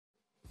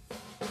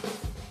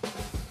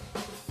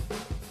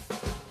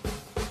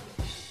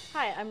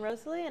Hi, I'm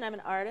Rosalie and I'm an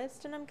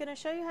artist, and I'm going to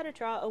show you how to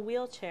draw a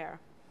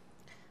wheelchair.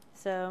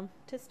 So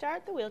to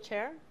start the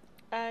wheelchair,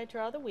 I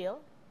draw the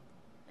wheel,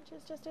 which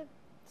is just a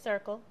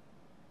circle.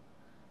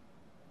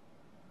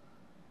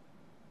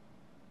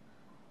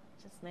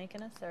 Just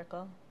making a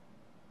circle.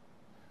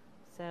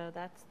 So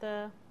that's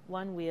the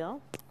one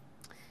wheel,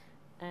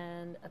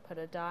 and I put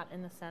a dot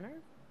in the center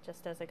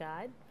just as a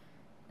guide,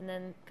 and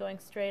then going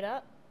straight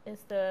up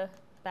is the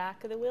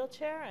back of the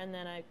wheelchair, and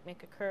then I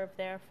make a curve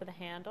there for the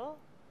handle,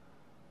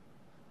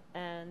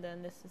 and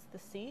then this is the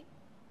seat,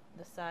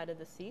 the side of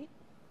the seat,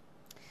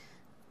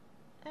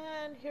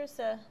 and here's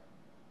a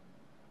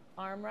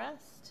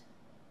armrest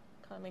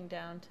coming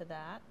down to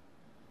that.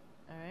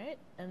 Alright,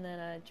 and then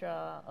I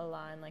draw a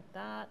line like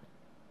that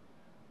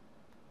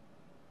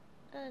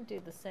and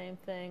do the same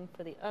thing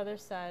for the other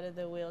side of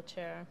the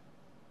wheelchair.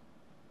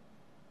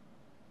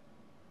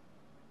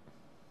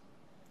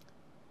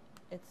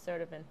 It's sort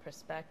of in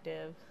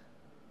perspective.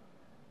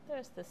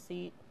 There's the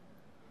seat.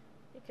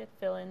 You could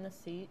fill in the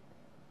seat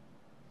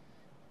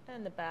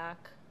and the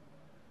back.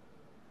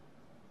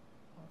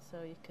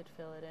 Also, you could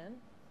fill it in.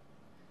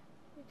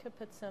 You could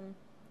put some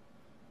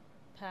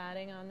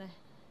padding on the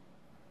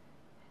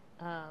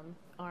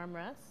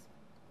armrest,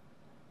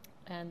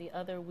 and the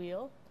other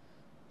wheel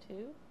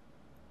too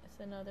is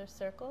another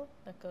circle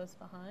that goes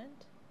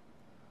behind,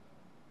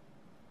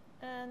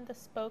 and the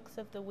spokes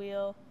of the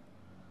wheel,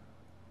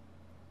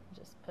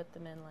 just put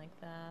them in like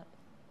that,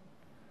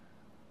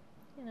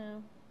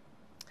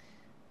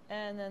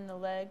 and then the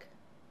leg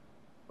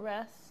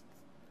rests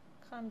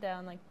come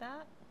down like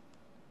that,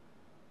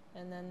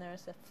 and then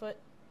there's a foot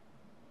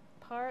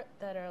part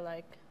that are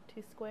like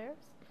two squares,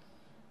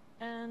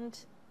 and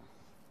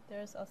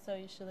there's also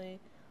usually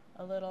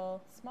a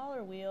little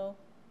smaller wheel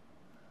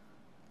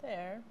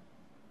there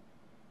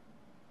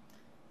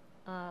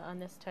on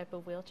this type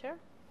of wheelchair.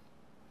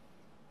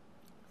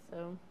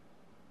 So,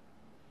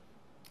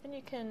 and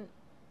you can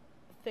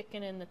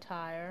thicken in the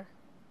tire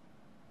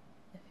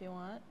if you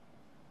want,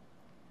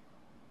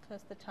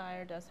 because the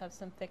tire does have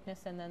some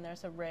thickness, and then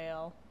there's a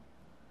rail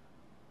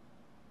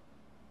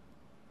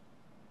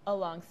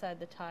alongside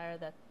the tire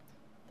that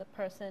the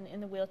person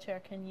in the wheelchair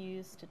can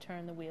use to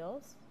turn the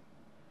wheels.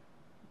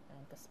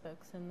 And the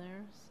spokes in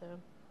there, so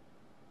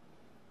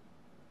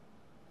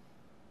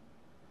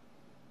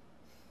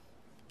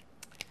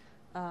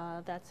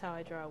that's how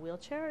I draw a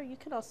wheelchair. You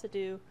could also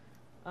do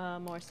a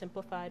more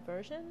simplified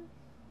version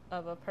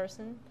of a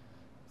person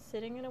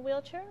sitting in a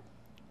wheelchair,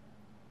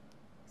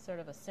 sort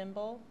of a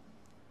symbol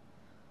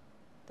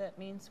that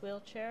means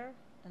wheelchair,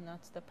 and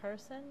that's the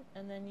person,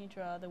 and then you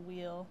draw the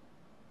wheel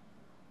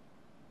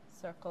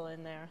circle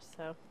in there.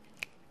 So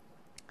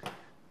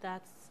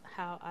that's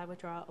how I would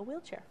draw a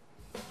wheelchair.